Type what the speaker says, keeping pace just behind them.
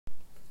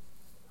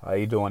How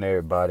you doing,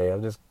 everybody?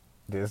 I'm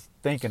just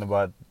thinking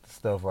about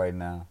stuff right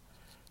now.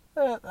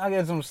 I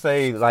guess I'm gonna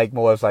say like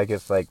more. It's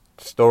like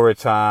story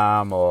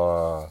time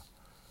or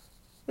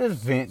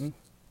just venting.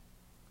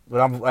 But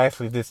I'm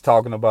actually just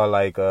talking about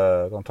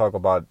gonna talk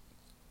about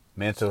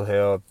mental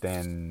health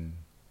and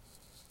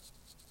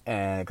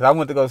because I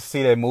went to go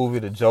see that movie,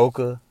 The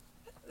Joker.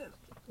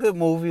 Good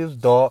movie. It was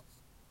dark,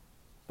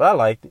 but I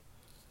liked it.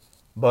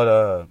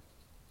 But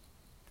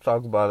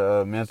talk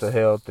about mental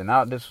health, and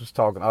I this was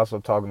talking also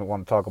talking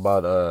want to talk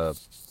about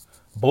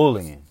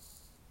bullying.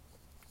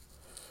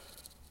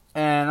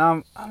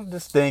 And I'm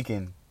just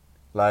thinking,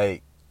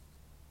 like,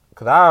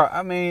 cause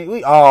I mean,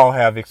 we all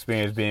have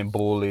experience being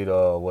bullied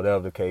or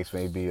whatever the case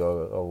may be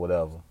or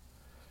whatever.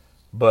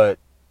 But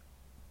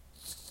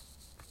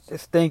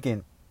just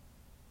thinking,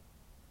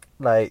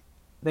 like,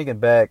 thinking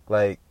back,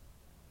 like,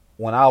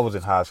 when I was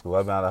in high school,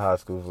 I've been out of high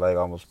school for like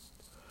almost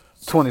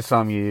 20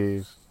 some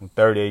years. I'm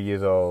 38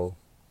 years old.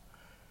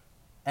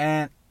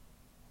 And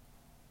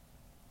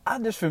I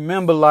just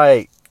remember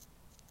like,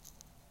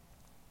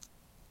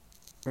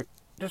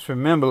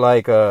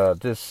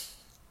 just,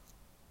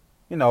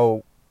 you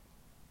know,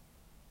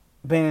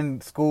 been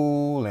in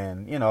school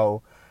and,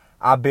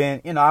 I've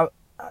been, I've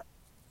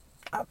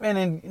been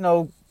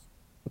in,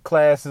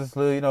 classes,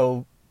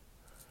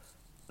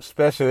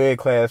 special ed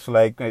class for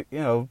like,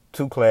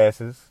 2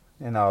 classes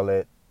and all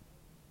that.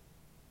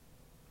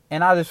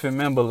 And I just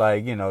remember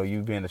like,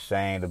 you being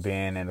ashamed of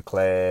being in the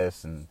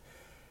class and,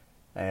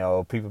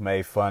 people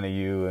made fun of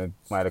you and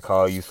might have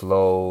called you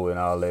slow and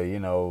all that.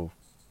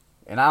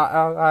 And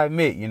I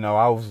admit,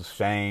 I was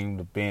ashamed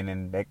of being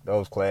in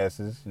those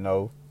classes.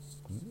 And,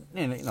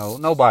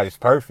 nobody's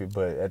perfect,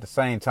 but at the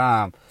same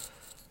time,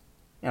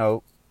 I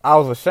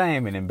was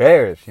ashamed and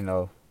embarrassed.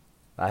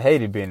 I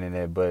hated being in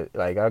there, but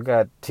like I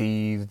got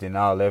teased and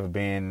all that for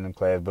being in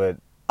class, but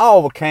I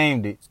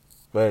overcame it.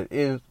 But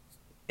I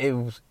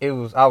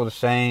was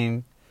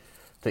ashamed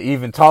to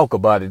even talk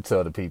about it to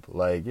other people.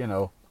 Like,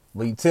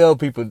 when you tell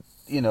people,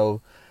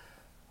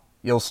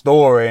 your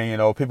story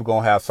and, people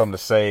gonna have something to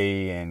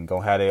say and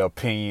gonna have their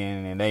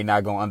opinion and they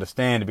not gonna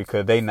understand it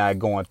because they not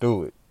going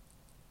through it.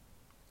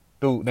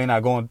 They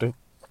not going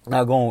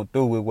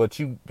through with what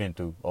you've been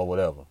through or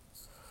whatever.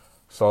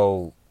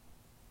 So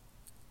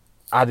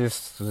I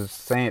just was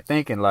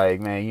thinking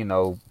like,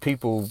 man,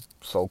 people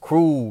so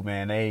cruel,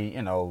 man.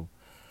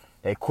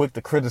 They quick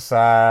to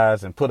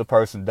criticize and put a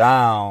person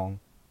down,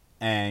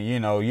 and you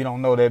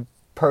don't know that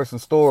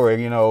person's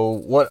story.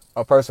 What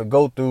a person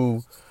go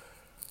through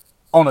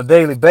on a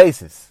daily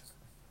basis,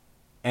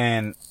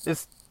 and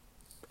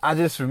I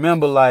just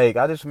remember like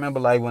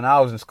when I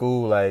was in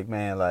school, like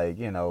man, like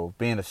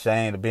being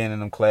ashamed of being in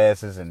them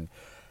classes and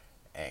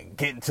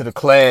getting to the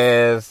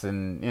class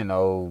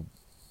and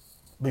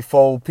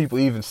before people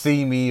even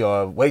see me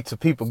or wait till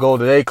people go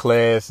to their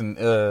class and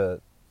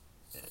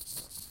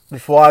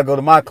before I go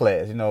to my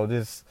class,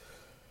 this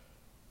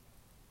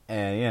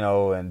and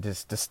and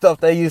just the stuff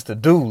they used to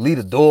do, leave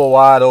the door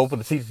wide open,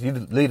 the teachers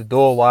used to leave the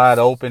door wide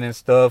open and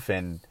stuff,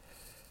 and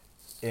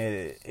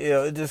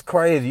it's just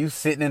crazy. You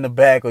sitting in the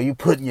back or you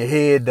putting your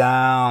head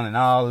down and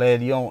all that.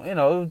 You don't,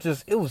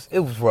 it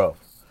was rough.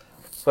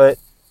 But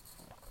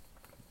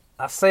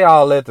I say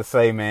all that to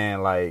say,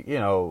 man, like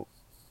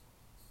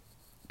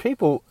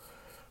people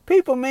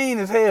mean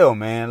as hell,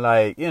 man.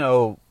 Like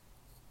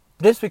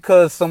just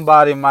because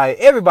everybody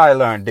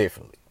learn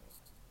differently.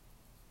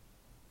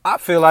 I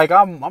feel like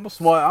I'm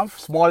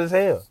smart as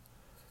hell.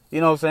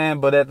 You know what I'm saying?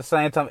 But at the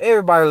same time,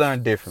 everybody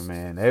learn different,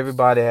 man.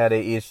 Everybody had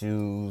their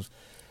issues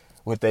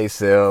with they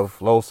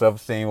low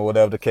self-esteem or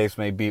whatever the case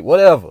may be.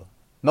 Whatever.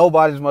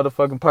 Nobody's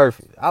motherfucking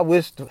perfect. I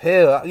wish to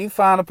hell you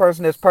find a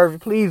person that's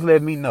perfect, please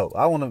let me know.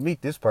 I want to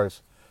meet this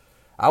person.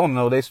 I want to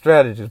know their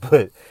strategies.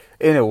 But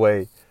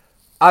anyway,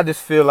 I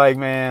just feel like,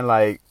 man,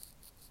 like,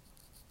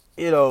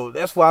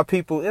 that's why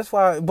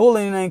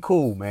bullying ain't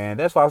cool, man.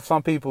 That's why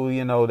some people,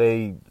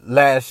 they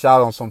lash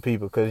out on some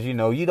people because,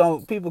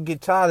 people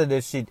get tired of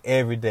that shit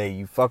every day.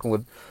 You fucking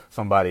with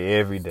somebody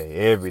every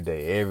day.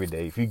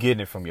 If you getting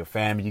it from your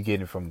family, you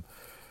getting it from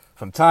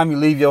time you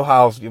leave your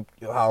house,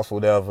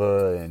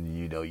 whatever, and,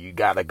 you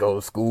gotta go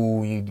to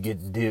school, you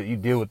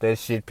deal with that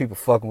shit. People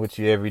fucking with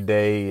you every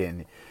day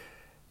and,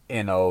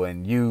 and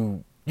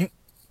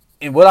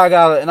and what I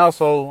got, and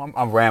also,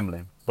 I'm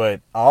rambling,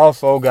 but I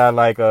also got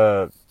like,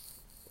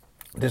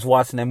 just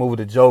watching that movie,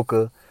 The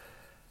Joker.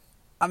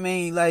 I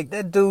mean, like,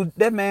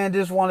 that man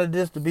just wanted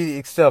this to be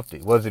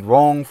accepted. Was it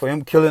wrong for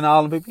him killing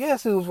all the people?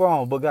 Yes, it was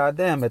wrong. But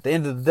goddamn, at the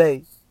end of the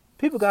day,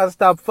 people gotta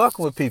stop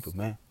fucking with people,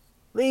 man.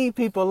 Leave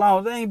people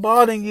alone. They ain't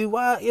bothering you.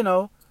 Why,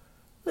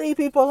 leave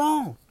people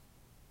alone.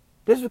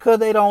 Just because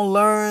they don't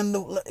learn,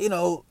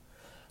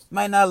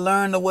 might not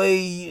learn the way,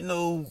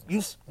 you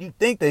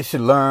think they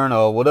should learn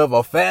or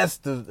whatever,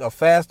 faster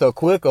or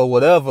quick or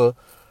whatever.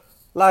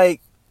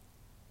 Like,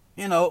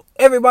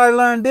 everybody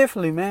learn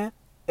differently, man.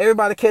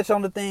 Everybody catch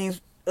on to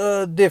things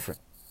different.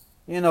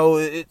 As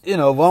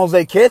long as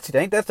they catch it,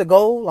 ain't that the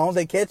goal? As long as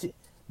they catch it.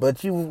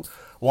 But you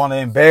want to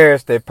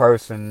embarrass that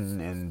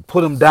person and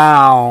put them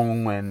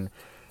down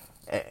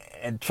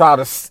and try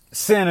to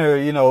center,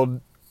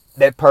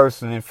 that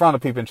person in front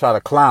of people and try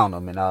to clown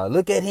them and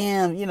look at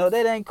him.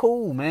 That ain't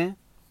cool, man.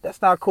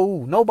 That's not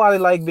cool. Nobody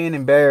like being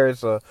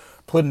embarrassed or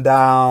putting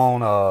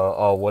down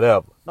or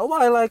whatever.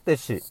 Nobody like that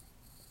shit.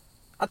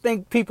 I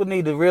think people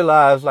need to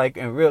realize that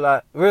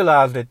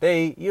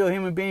you're a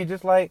human being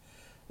just like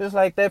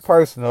that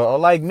person or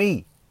like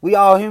me. We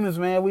all humans,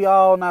 man. We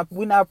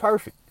not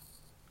perfect.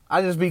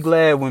 I just be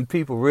glad when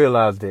people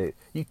realize that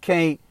you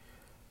can't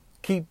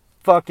keep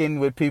fucking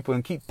with people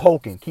and keep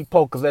poking.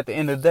 Because at the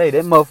end of the day,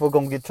 that motherfucker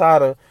gonna get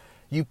tired of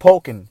you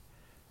poking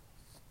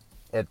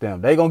at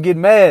them. They gonna get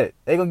mad.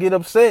 They gonna get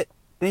upset.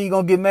 Then you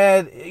gonna get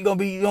mad. You gonna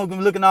be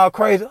looking all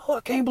crazy. Oh,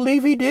 I can't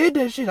believe he did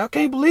that shit. I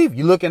can't believe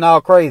you looking all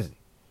crazy.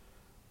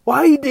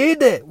 Why he did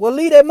that? Well,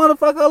 leave that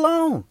motherfucker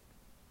alone.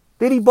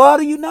 Did he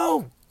bother you?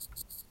 No.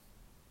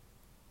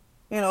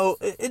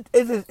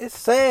 It's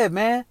sad,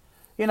 man.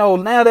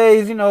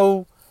 Nowadays,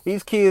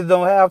 these kids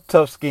don't have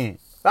tough skin.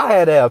 I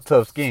had to have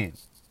tough skin,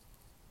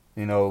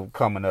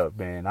 coming up,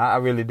 man. I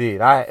really did.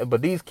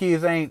 But these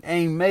kids ain't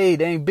made,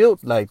 they ain't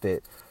built like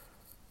that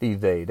these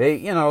days.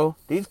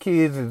 These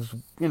kids is,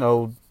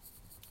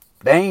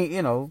 they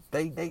ain't,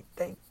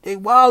 they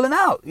wilding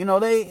out.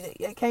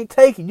 They can't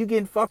take it. You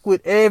getting fucked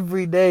with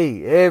every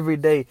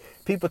day.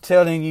 People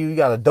telling you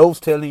got adults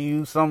telling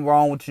you something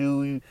wrong with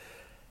you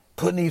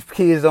putting these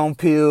kids on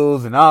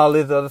pills and all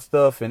this other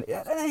stuff, and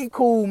that ain't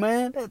cool,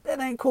 man. That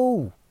ain't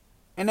cool.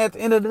 And at the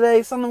end of the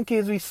day, some of them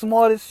kids be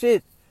smart as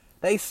shit.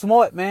 They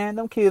smart, man.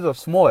 Them kids are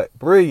smart,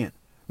 brilliant.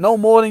 No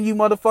more than you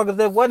motherfuckers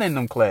that wasn't in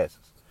them classes.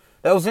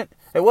 They wasn't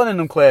in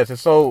them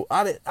classes. So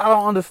I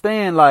don't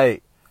understand,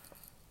 like,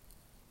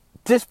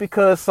 just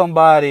because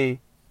somebody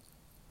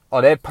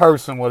or that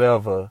person,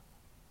 whatever,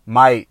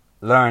 might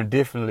learn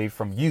differently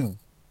from you,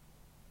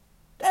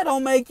 that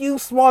don't make you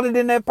smarter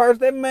than that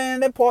person.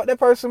 That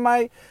person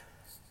might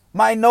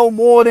know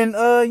more than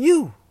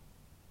you,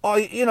 or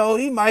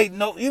you might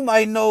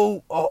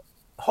know a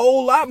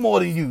whole lot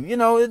more than you.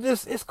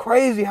 It's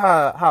crazy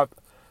how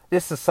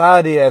this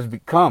society has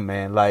become,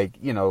 man.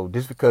 Like,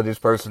 just because this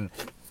person,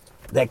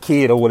 that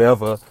kid or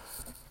whatever,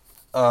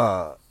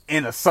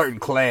 in a certain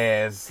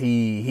class,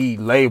 he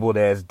labeled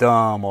as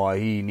dumb or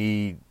he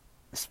need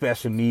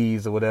special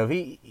needs or whatever.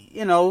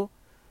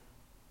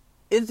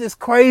 It's just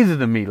crazy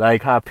to me,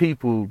 like how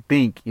people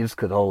think it's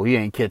because, he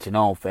ain't catching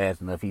on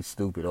fast enough, he's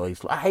stupid or he's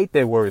slow. I hate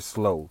that word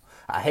slow.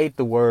 I hate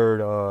the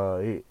word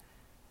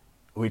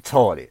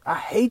retarded. I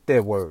hate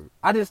that word.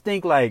 I just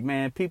think, like,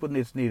 man, people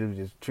just need to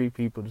just treat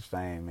people the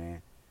same,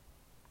 man.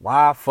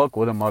 Why fuck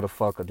with a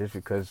motherfucker just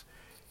because,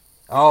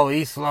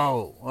 he's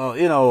slow? Well,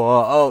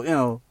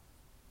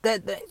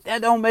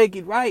 that don't make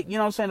it right. You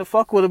know what I'm saying? To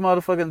fuck with a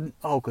motherfucker,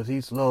 because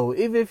he's slow.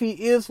 Even if he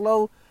is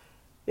slow,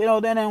 that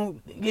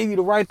don't give you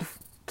the right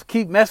to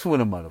keep messing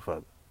with a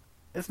motherfucker.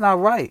 It's not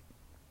right.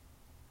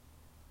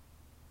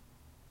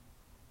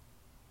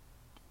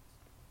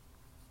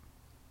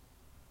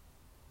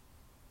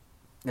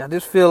 I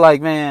just feel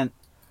like, man,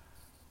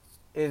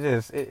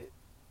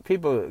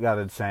 people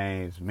gotta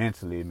change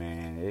mentally,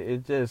 man.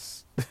 It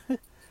just,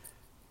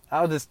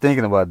 I was just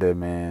thinking about that,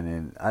 man,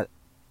 and I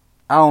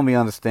don't be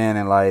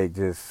understanding, like,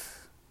 just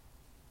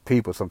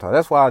people sometimes.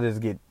 That's why I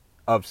just get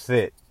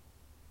upset,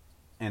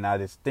 and I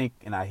just think,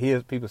 and I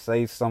hear people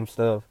say some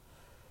stuff,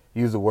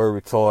 use the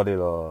word retarded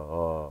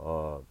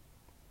or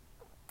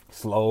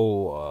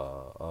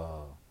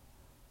slow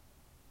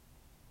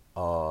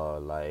or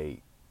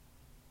like,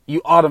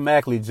 you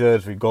automatically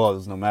judge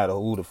regardless, no matter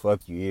who the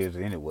fuck you is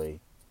anyway.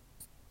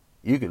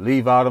 You could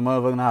leave out the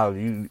motherfucking house,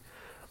 you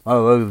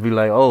motherfuckers be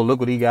like, oh,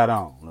 look what he got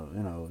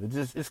on.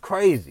 It's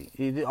crazy.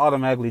 You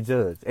automatically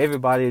judge.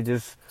 Everybody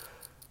just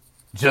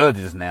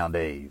judges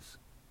nowadays.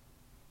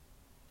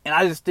 And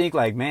I just think,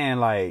 like, man,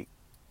 like,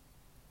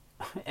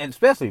 and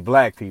especially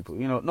black people,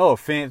 no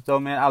offense though,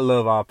 man. I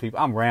love all people.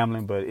 I'm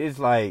rambling, but it's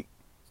like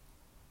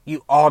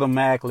you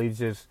automatically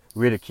just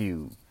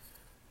ridicule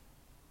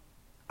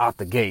out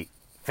the gate,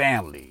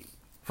 family,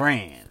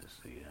 friends.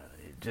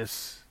 It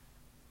just,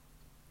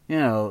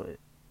 and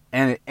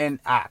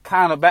I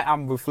kind of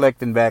I'm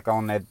reflecting back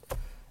on that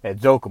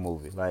Joker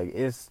movie. Like,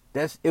 it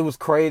was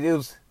crazy. It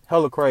was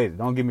hella crazy.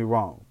 Don't get me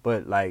wrong,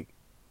 but like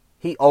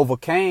he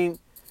overcame.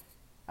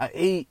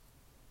 He.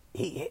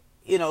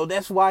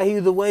 That's why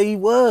he's the way he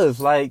was.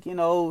 Like,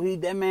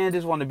 that man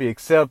just wanted to be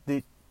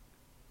accepted.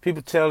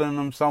 People telling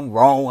him something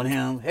wrong with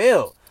him.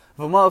 Hell, if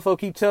a motherfucker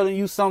keep telling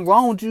you something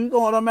wrong with you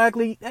gonna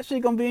automatically, that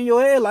shit gonna be in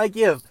your head. Like,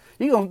 yeah,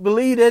 you gonna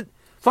believe that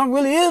something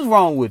really is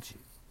wrong with you.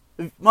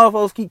 If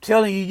motherfuckers keep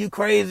telling you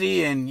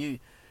crazy and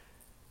you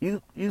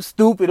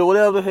stupid or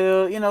whatever the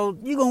hell,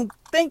 you gonna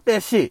think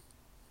that shit.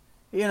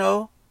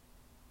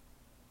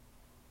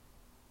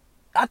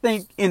 I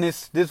think in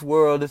this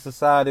world, this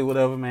society,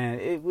 whatever,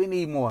 man, we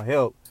need more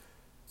help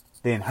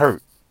than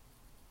hurt.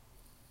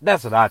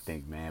 That's what I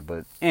think, man.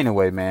 But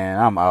anyway, man,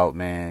 I'm out,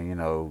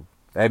 man.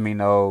 Let me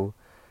know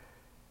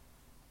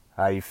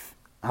how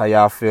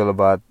y'all feel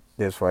about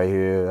this right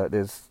here,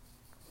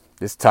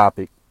 this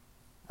topic.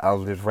 I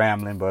was just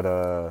rambling, but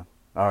all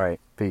right,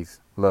 peace,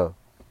 love.